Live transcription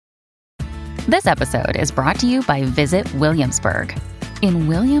This episode is brought to you by Visit Williamsburg. In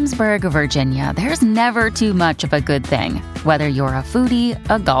Williamsburg, Virginia, there's never too much of a good thing. Whether you're a foodie,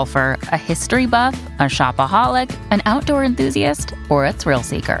 a golfer, a history buff, a shopaholic, an outdoor enthusiast, or a thrill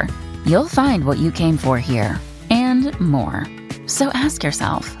seeker, you'll find what you came for here and more. So ask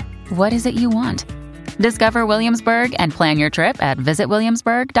yourself, what is it you want? Discover Williamsburg and plan your trip at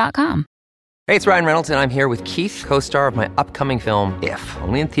visitwilliamsburg.com. Hey, it's Ryan Reynolds, and I'm here with Keith, co-star of my upcoming film, If,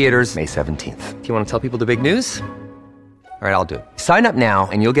 only in theaters May 17th. Do you want to tell people the big news? All right, I'll do it. Sign up now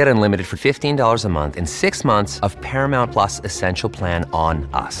and you'll get unlimited for $15 a month and 6 months of Paramount Plus Essential Plan on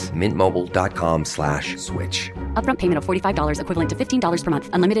us. MintMobile.com/switch. Upfront payment of $45 equivalent to $15 per month.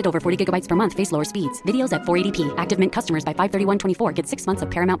 Unlimited over 40 gigabytes per month. Face lower speeds. Videos at 480p. Active Mint customers by 531.24 get 6 months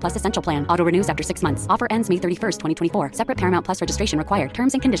of Paramount Plus Essential Plan. Auto renews after 6 months. Offer ends May 31st, 2024. Separate Paramount Plus registration required.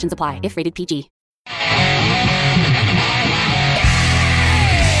 Terms and conditions apply if rated PG.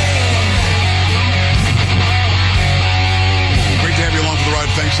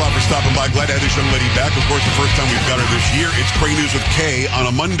 Thanks a lot for stopping by. Glad to have this young lady back. Of course, the first time we've got her this year. It's Cray News with Kay on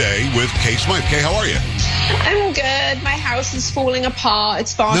a Monday with Kay Smythe. Kay, how are you? I'm good. My house is falling apart.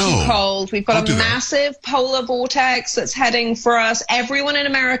 It's far too cold. We've got a massive polar vortex that's heading for us. Everyone in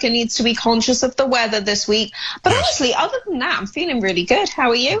America needs to be conscious of the weather this week. But honestly, other than that, I'm feeling really good. How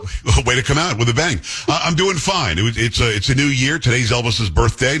are you? Way to come out with a bang. I'm doing fine. It's a new year. Today's Elvis's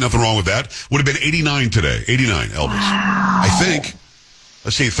birthday. Nothing wrong with that. Would have been 89 today. 89, Elvis. Wow. I think.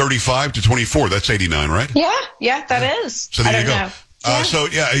 Let's see, 35 to 24. That's 89, right? Yeah, that is. So there you go. Know.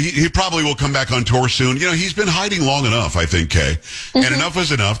 He probably will come back on tour soon. You know, he's been hiding long enough, I think, Kay. And enough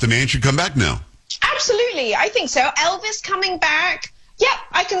is enough. The man should come back now. Absolutely. I think so. Elvis coming back. Yeah,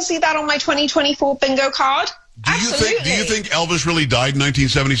 I can see that on my 2024 bingo card. Do you think Elvis really died in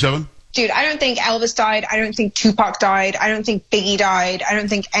 1977? Dude, I don't think Elvis died. I don't think Tupac died. I don't think Biggie died. I don't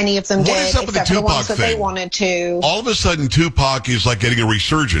think any of them did, except for the ones that they wanted to. All of a sudden, Tupac is like getting a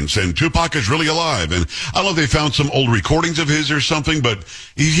resurgence, and Tupac is really alive. And I don't know if they found some old recordings of his or something, but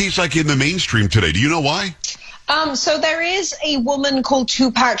he's like in the mainstream today. Do you know why? So there is a woman called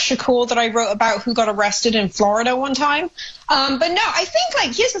Tupac Shakur that I wrote about who got arrested in Florida one time. But no, I think,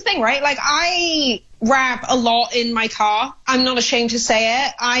 like, here's the thing, right? Like, I rap a lot in my car. I'm not ashamed to say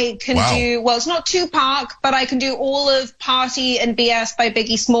it. I can do, well, it's not Tupac, but I can do all of Party and BS by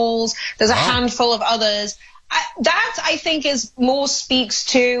Biggie Smalls. There's a handful of others. That, I think, is more speaks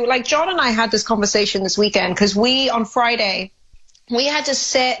to, like, John and I had this conversation this weekend because on Friday, we had to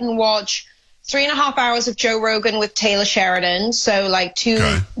sit and watch 3.5 hours of Joe Rogan with Taylor Sheridan. So, like, two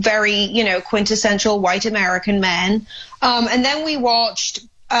very, quintessential white American men. And then we watched,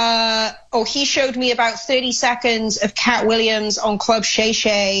 he showed me about 30 seconds of Cat Williams on Club Shay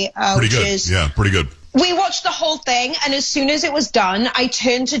Shay. Pretty good. We watched the whole thing, and as soon as it was done, I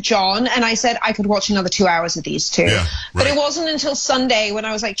turned to John and I said I could watch another 2 hours of these two. Yeah, but it wasn't until Sunday when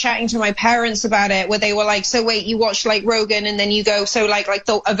I was like chatting to my parents about it, where they were like, so wait, you watched like Rogan and then you go, so like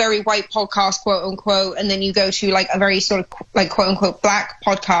a very white podcast, quote unquote, and then you go to like a very sort of like quote unquote black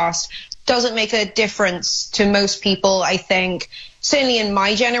podcast. Doesn't make a difference to most people, I think. Certainly in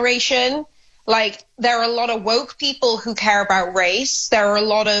my generation. Like, there are a lot of woke people who care about race. There are a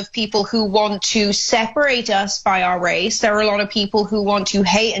lot of people who want to separate us by our race. There are a lot of people who want to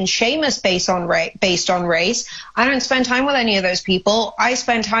hate and shame us based on race. I don't spend time with any of those people. I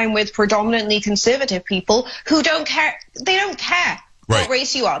spend time with predominantly conservative people who don't care. They don't care what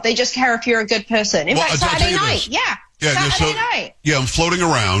race you are. They just care if you're a good person. In fact, Saturday night, Saturday night. Yeah, I'm floating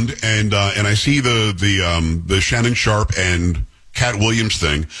around and I see the Shannon Sharp and Cat Williams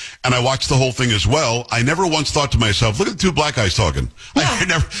thing, and I watched the whole thing as well. I never once thought to myself, look at the two black guys talking.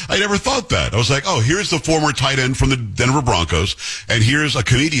 Yeah. I never thought that. I was like, oh, here's the former tight end from the Denver Broncos, and here's a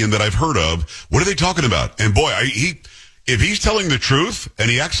comedian that I've heard of. What are they talking about? And boy, if he's telling the truth, and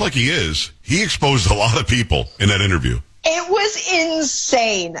he acts like he is, he exposed a lot of people in that interview. It was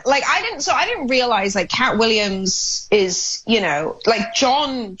insane. Like, I didn't realize, like, Cat Williams is, like,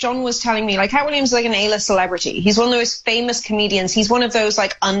 John was telling me, like, Cat Williams is like an A-list celebrity. He's one of those famous comedians. He's one of those,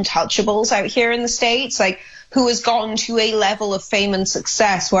 like, untouchables out here in the States, like, who has gotten to a level of fame and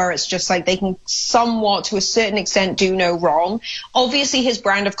success where it's just like they can somewhat, to a certain extent, do no wrong. Obviously, his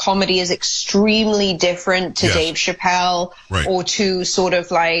brand of comedy is extremely different to Dave Chappelle or to sort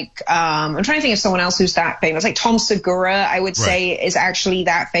of like, I'm trying to think of someone else who's that famous. Like Tom Segura, I would say, is actually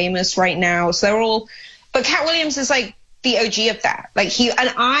that famous right now. So they're all, but Cat Williams is like the OG of that. Like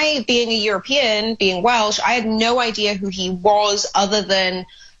I, being a European, being Welsh, I had no idea who he was other than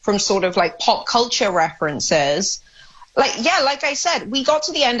from sort of like pop culture references. Like I said, we got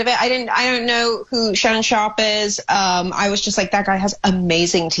to the end of it. I don't know who Shannon Sharp is. I was just like, that guy has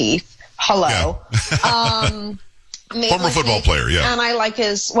amazing teeth. Hello. Yeah. Former football player, yeah. And I like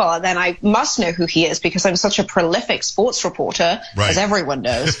then I must know who he is because I'm such a prolific sports reporter, as everyone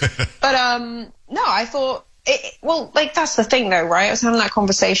knows. But, no, I thought, that's the thing though, right? I was having that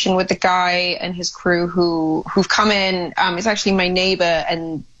conversation with the guy and his crew who've come in. It's actually my neighbor,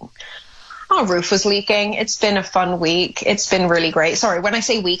 and our roof was leaking. It's been a fun week. It's been really great. Sorry, when I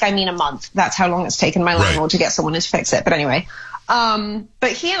say week, I mean a month. That's how long it's taken my landlord to get someone to fix it. But anyway.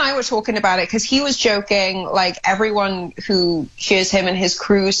 But he and I were talking about it because he was joking, like everyone who hears him and his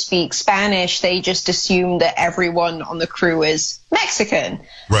crew speak Spanish, they just assume that everyone on the crew is Mexican.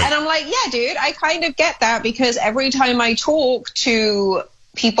 Right. And I'm like, yeah, dude, I kind of get that because every time I talk to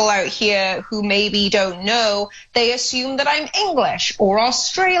people out here who maybe don't know, they assume that I'm English or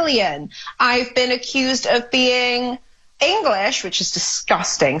Australian. I've been accused of being English, which is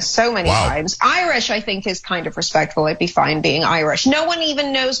disgusting so many times. Irish, I think, is kind of respectful. I'd be fine being Irish. No one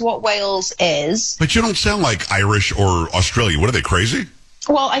even knows what Wales is. But you don't sound like Irish or Australian. What are they, crazy?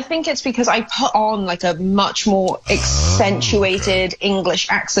 Well, I think it's because I put on like a much more accentuated English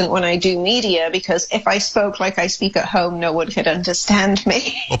accent when I do media, because if I spoke like I speak at home, no one could understand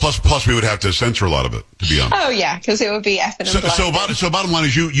me. Well, plus we would have to censor a lot of it, to be honest. Oh, yeah, because it would be effing and So bottom line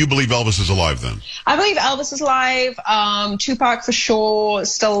is you believe Elvis is alive then? I believe Elvis is alive. Tupac for sure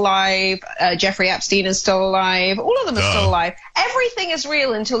is still alive. Jeffrey Epstein is still alive. All of them are still alive. Everything is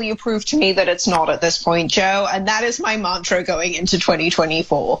real until you prove to me that it's not at this point, Joe. And that is my mantra going into 2024.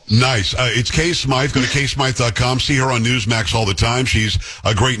 Nice. It's Kay Smythe. Go to kaysmythe.com. See her on Newsmax all the time. She's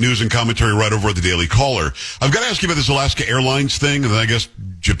a great news and commentary right over at the Daily Caller. I've got to ask you about this Alaska Airlines thing, and then I guess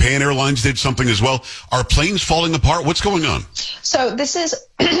Japan Airlines did something as well. Are planes falling apart? What's going on? So this is...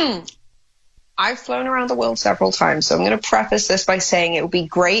 I've flown around the world several times, so I'm going to preface this by saying it would be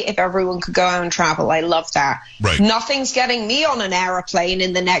great if everyone could go out and travel. I love that. Right. Nothing's getting me on an airplane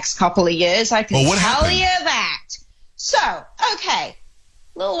in the next couple of years. I can tell you that. So, okay.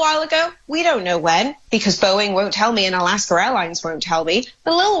 A little while ago, we don't know when, because Boeing won't tell me and Alaska Airlines won't tell me,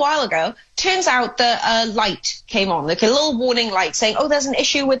 but a little while ago, turns out that a light came on, like a little warning light saying, oh, there's an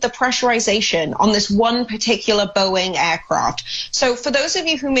issue with the pressurization on this one particular Boeing aircraft. So for those of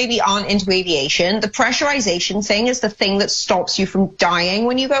you who maybe aren't into aviation, the pressurization thing is the thing that stops you from dying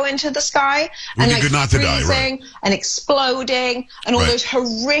when you go into the sky. And like good not to die, right? And exploding and all those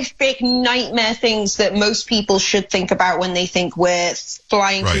horrific nightmare things that most people should think about when they think we're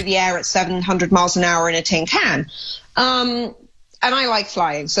flying through the air at 700 miles an hour in a tin can. And I like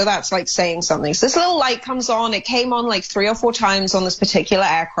flying, so that's like saying something. So this little light comes on. It came on like 3 or 4 times on this particular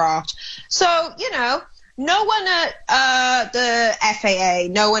aircraft. So, you know, no one at the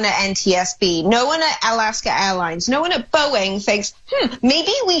FAA, no one at NTSB, no one at Alaska Airlines, no one at Boeing thinks,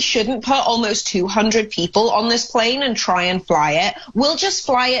 maybe we shouldn't put almost 200 people on this plane and try and fly it. We'll just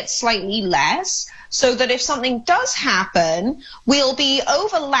fly it slightly less so that if something does happen, we'll be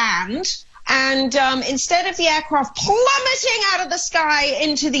over land. And instead of the aircraft plummeting out of the sky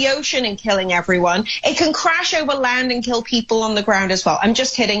into the ocean and killing everyone, it can crash over land and kill people on the ground as well. I'm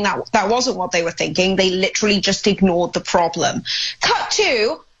just kidding. That wasn't what they were thinking. They literally just ignored the problem. Cut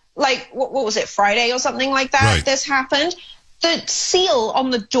to, like, what was it, Friday or something like that? Right. This happened. The seal on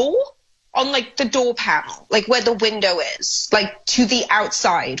the door, on like the door panel, like where the window is, like to the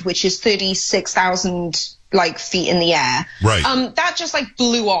outside, which is 36,000 like feet in the air. Right. That just like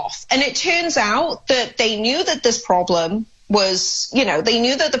blew off. And it turns out that they knew that this problem was, you know, they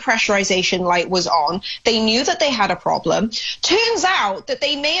knew that the pressurization light was on. They knew that they had a problem. Turns out that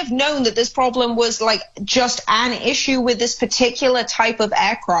they may have known that this problem was like just an issue with this particular type of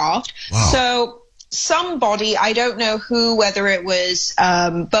aircraft. Wow. So somebody, I don't know who, whether it was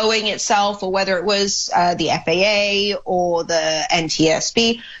Boeing itself or whether it was the FAA or the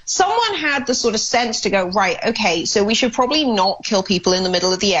NTSB, someone had the sort of sense to go, right, okay, so we should probably not kill people in the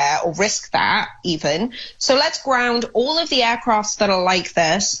middle of the air or risk that even. So let's ground all of the aircrafts that are like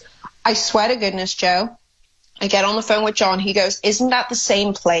this. I swear to goodness, Joe, I get on the phone with John. He goes, isn't that the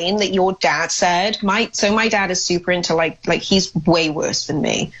same plane that your dad said? So my dad is super into like he's way worse than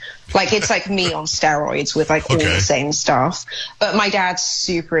me. Like it's like me on steroids with like all the same stuff. But my dad's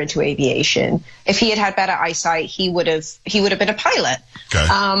super into aviation. If he had better eyesight, he would have been a pilot.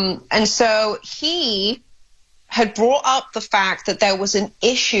 Okay. And so he had brought up the fact that there was an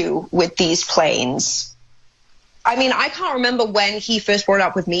issue with these planes I mean, I can't remember when he first brought it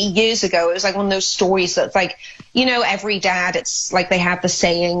up with me years ago. It was like one of those stories that's like, you know, every dad, it's like they have the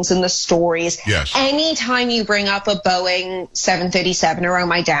sayings and the stories. Yes. Anytime you bring up a Boeing 737 around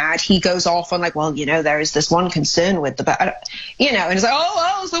my dad, he goes off on like, well, you know, there is this one concern with the, you know, and it's like, oh,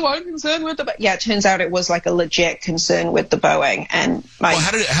 well, it's the one concern with the, yeah, it turns out it was like a legit concern with the Boeing. And well,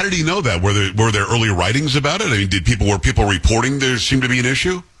 how did he know that? Were there early writings about it? I mean, were people reporting there seemed to be an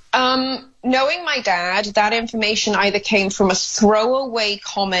issue? Knowing my dad, that information either came from a throwaway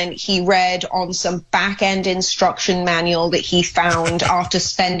comment he read on some back-end instruction manual that he found after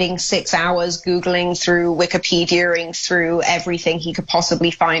spending 6 hours Googling through Wikipedia-ing through everything he could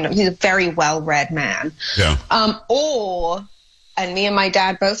possibly find. He's a very well-read man. Yeah. Or, and me and my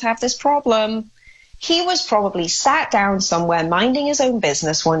dad both have this problem, he was probably sat down somewhere minding his own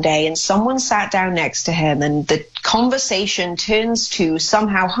business one day and someone sat down next to him and the conversation turns to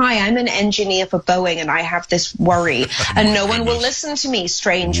somehow, hi, I'm an engineer for Boeing and I have this worry and no one will listen to me,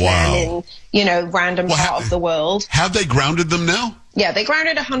 strange man in, you know, random part of the world. Have they grounded them now? Yeah, they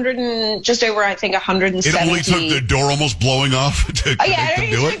grounded 100 and just over, I think, 170. It only took the door almost blowing off to make them do it? Yeah,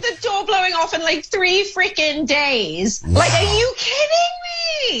 it took the door blowing off in like 3 freaking days. Wow. Like, are you kidding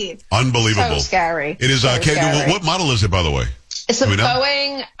me? Unbelievable. So scary. It is, scary. What model is it, by the way? It's a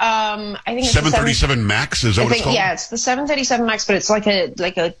Boeing, I think it's 737 MAX, is that what it's called? Yeah, it's the 737 MAX, but it's like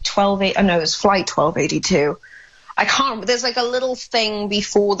a 12, oh no, it's flight 1282. I can't, there's like a little thing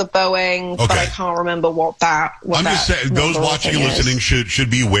before the Boeing, but I can't remember what that was. I'm just saying, those watching and listening should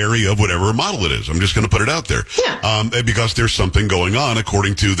be wary of whatever model it is. I'm just going to put it out there. Yeah. Because there's something going on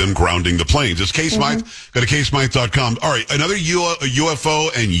according to them grounding the planes. It's Smythe. Go to ksmythe.com. All right, another UFO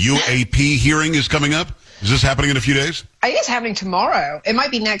and UAP hearing is coming up. Is this happening in a few days? I think it's happening tomorrow. It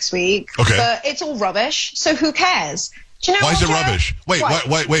might be next week. Okay. But it's all rubbish, so who cares? Do you know why is it rubbish? Wait.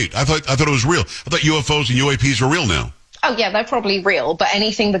 I thought it was real. I thought UFOs and UAPs were real now. Oh, yeah, they're probably real, but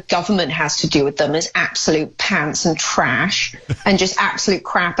anything the government has to do with them is absolute pants and trash and just absolute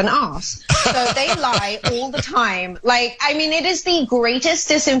crap and arse. So they lie all the time. Like, I mean, it is the greatest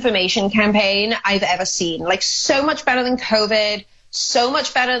disinformation campaign I've ever seen. Like, so much better than COVID. So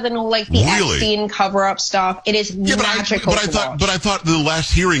much better than all like the Epstein cover-up stuff. It is magical. But I thought the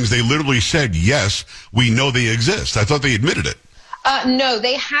last hearings they literally said, yes, we know they exist. I thought they admitted it. No,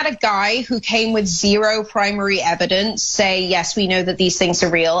 they had a guy who came with zero primary evidence say, yes, we know that these things are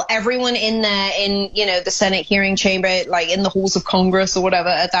real. Everyone in there in, you know, the Senate hearing chamber, like in the halls of Congress or whatever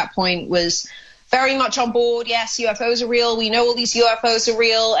at that point was very much on board. Yes, UFOs are real. We know all these UFOs are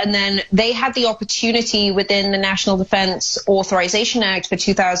real. And then they had the opportunity within the National Defense Authorization Act for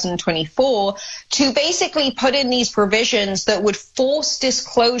 2024 to basically put in these provisions that would force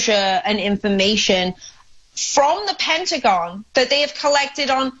disclosure and information from the Pentagon that they have collected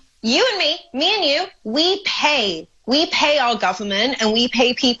on you and me and you. We pay our government and we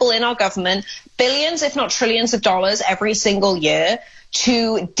pay people in our government billions, if not trillions of dollars every single year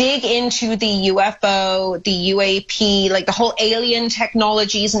to dig into the UFO, the UAP, like the whole alien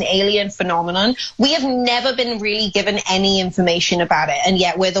technologies and alien phenomenon. We have never been really given any information about it, and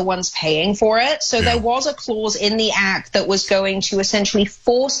yet we're the ones paying for it. So there was a clause in the act that was going to essentially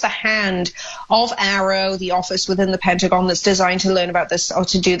force the hand of AARO, the office within the Pentagon that's designed to learn about this or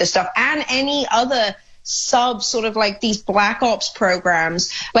to do this stuff, and any other sort of like these black ops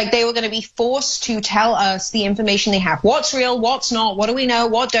programs, like they were going to be forced to tell us the information they have. What's real, what's not, what do we know,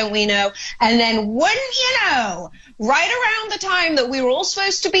 what don't we know? And then wouldn't you know, right around the time that we were all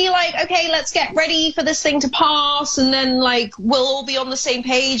supposed to be like, okay, let's get ready for this thing to pass, and then like we'll all be on the same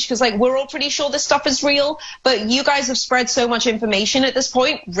page because like we're all pretty sure this stuff is real, but you guys have spread so much information at this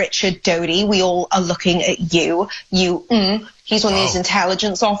point. Richard Doty, we all are looking at you. He's one of these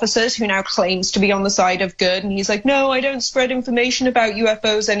intelligence officers who now claims to be on the side of good. And he's like, no, I don't spread information about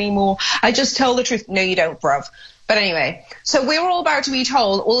UFOs anymore. I just tell the truth. No, you don't, bruv. But anyway, so we were all about to be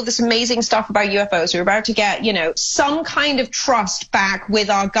told all of this amazing stuff about UFOs. We were about to get, you know, some kind of trust back with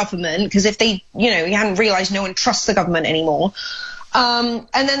our government. Because if they, you know, you hadn't realized no one trusts the government anymore. And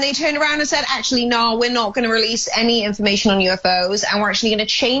then they turned around and said, actually, no, we're not going to release any information on UFOs, and we're actually going to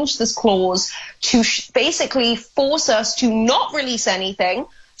change this clause to basically force us to not release anything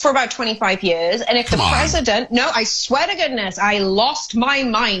for about 25 years. And if the president, no, I swear to goodness, I lost my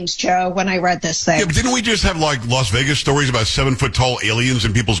mind, Joe, when I read this thing. Yeah, but didn't we just have like Las Vegas stories about 7-foot-tall aliens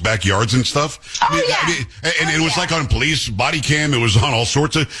in people's backyards and stuff? It was like on police body cam. It was on all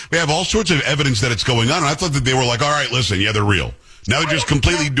sorts of, we have all sorts of evidence that it's going on. And I thought that they were like, all right, listen, yeah, they're real. Now they're just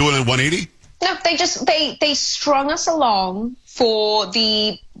completely doing a 180? No, they strung us along for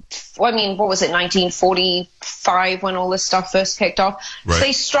the what was it, 1945 when all this stuff first kicked off. Right. So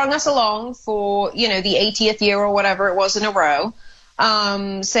they strung us along for, the 80th year or whatever it was in a row,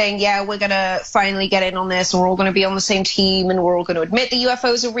 saying, yeah, we're going to finally get in on this, and we're all going to be on the same team, and we're all going to admit the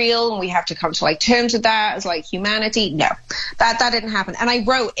UFOs are real, and we have to come to like terms with that as like humanity. No, that didn't happen. And I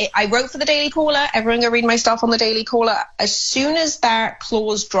wrote for the Daily Caller. Everyone go read my stuff on the Daily Caller. As soon as that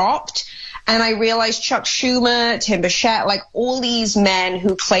clause dropped, and I realized Chuck Schumer, Tim Burchett, like all these men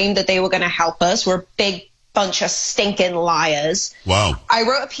who claimed that they were going to help us were a big bunch of stinking liars. Wow. I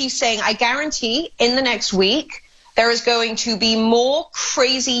wrote a piece saying, I guarantee in the next week, there is going to be more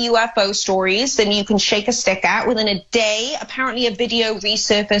crazy UFO stories than you can shake a stick at. Within a day, apparently a video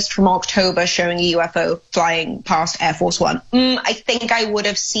resurfaced from October showing a UFO flying past Air Force One. I think I would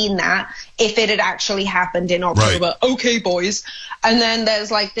have seen that if it had actually happened in October. Right. Okay, boys. And then there's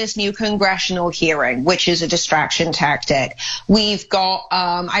like this new congressional hearing, which is a distraction tactic. We've got,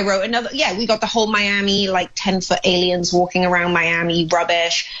 I wrote another, we got the whole Miami, like 10-foot aliens walking around Miami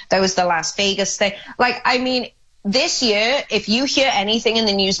rubbish. There was the Las Vegas thing. Like, I mean, this year, if you hear anything in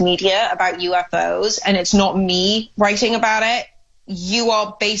the news media about UFOs and it's not me writing about it, you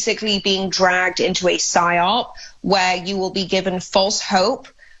are basically being dragged into a psyop where you will be given false hope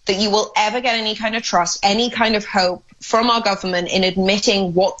that you will ever get any kind of trust, any kind of hope from our government in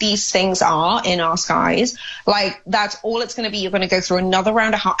admitting what these things are in our skies. Like, that's all it's going to be. You're going to go through another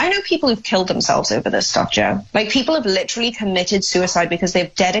round of I know people who've killed themselves over this stuff, Joe. Like, people have literally committed suicide because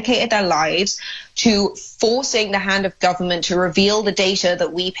they've dedicated their lives to forcing the hand of government to reveal the data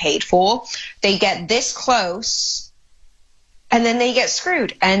that we paid for. They get this close, and then they get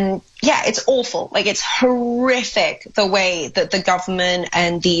screwed. And yeah, it's awful. Like, it's horrific the way that the government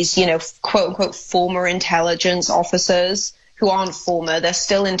and these, quote unquote, former intelligence officers, who aren't former, they're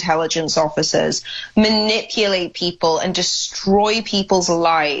still intelligence officers, manipulate people and destroy people's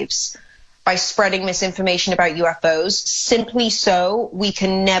lives by spreading misinformation about UFOs, simply so we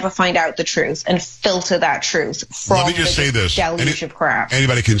can never find out the truth and filter that truth from Let me just say this. deluge of crap.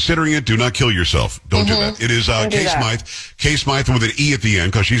 Anybody considering it, do not kill yourself. Don't do that. It is Kay Smythe. Kay Smythe with an E at the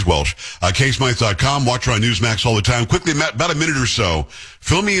end because she's Welsh. KSmythe.com. Watch her on Newsmax all the time. Quickly, about a minute or so,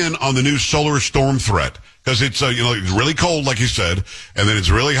 fill me in on the new solar storm threat. Because it's, it's really cold, like you said, and then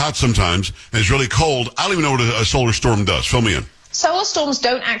it's really hot sometimes, and it's really cold. I don't even know what a solar storm does. Fill me in. Solar storms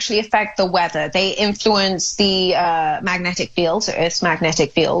don't actually affect the weather. They influence the magnetic field, so Earth's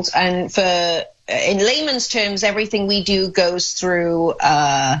magnetic field. And in layman's terms, everything we do goes through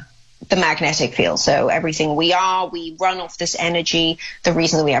the magnetic field. So everything we run off this energy, the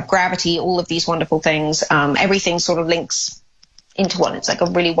reason that we have gravity, all of these wonderful things, everything sort of links into one. It's like a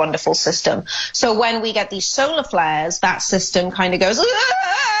really wonderful system. So when we get these solar flares, that system kind of goes,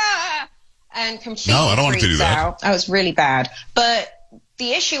 and completely No, I don't want it to do that. Out. That was really bad. But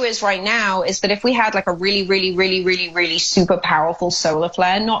the issue is right now is that if we had like a really, really, really, really, really super powerful solar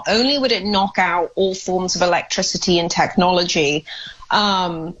flare, not only would it knock out all forms of electricity and technology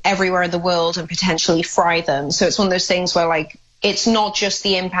everywhere in the world and potentially fry them. So it's one of those things where like it's not just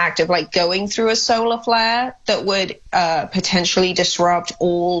the impact of like going through a solar flare that would potentially disrupt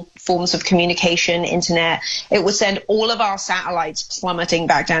all forms of communication, internet. It would send all of our satellites plummeting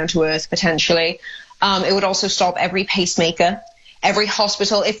back down to Earth potentially. It would also stop every pacemaker, every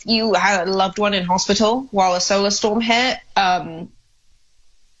hospital. If you had a loved one in hospital while a solar storm hit, I'm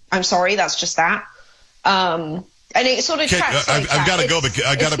sorry, that's just that. And it sort of I've got to go, but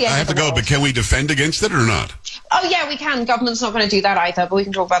I have to go. But can we defend against it or not? Oh yeah, we can. Government's not going to do that either, but we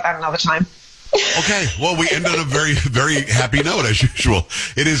can talk about that another time. Okay. Well, we end on a very, very happy note as usual.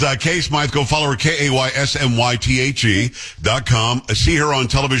 It is Kay Smythe. Go follow her, KAYSMYTHE.com. See her on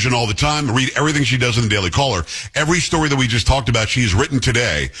television all the time. Read everything she does in the Daily Caller. Every story that we just talked about, she's written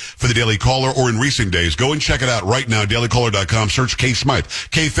today for the Daily Caller or in recent days. Go and check it out right now. DailyCaller.com. Search Kay Smythe.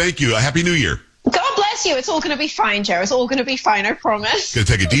 Kay, thank you. Happy New Year. God bless you. It's all going to be fine, Joe. It's all going to be fine, I promise. Going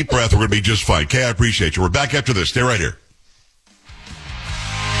to take a deep breath. We're going to be just fine. Kay, I appreciate you. We're back after this. Stay right here.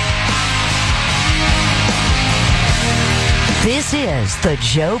 This is the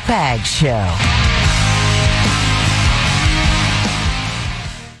Joe Pags Show.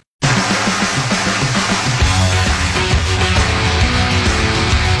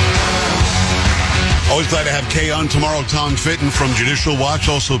 Always glad to have Kay on tomorrow. Tom Fitton from Judicial Watch.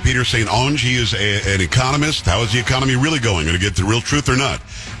 Also, Peter St. Onge. He is an economist. How is the economy really going? Going to get the real truth or not?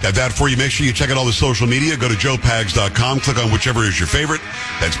 Got that for you. Make sure you check out all the social media. Go to joepags.com. Click on whichever is your favorite.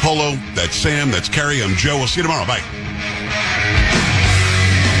 That's Polo. That's Sam. That's Carrie. I'm Joe. We'll see you tomorrow. Bye.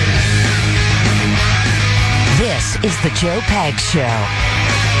 This is the Joe Pags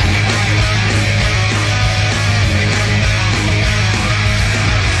Show.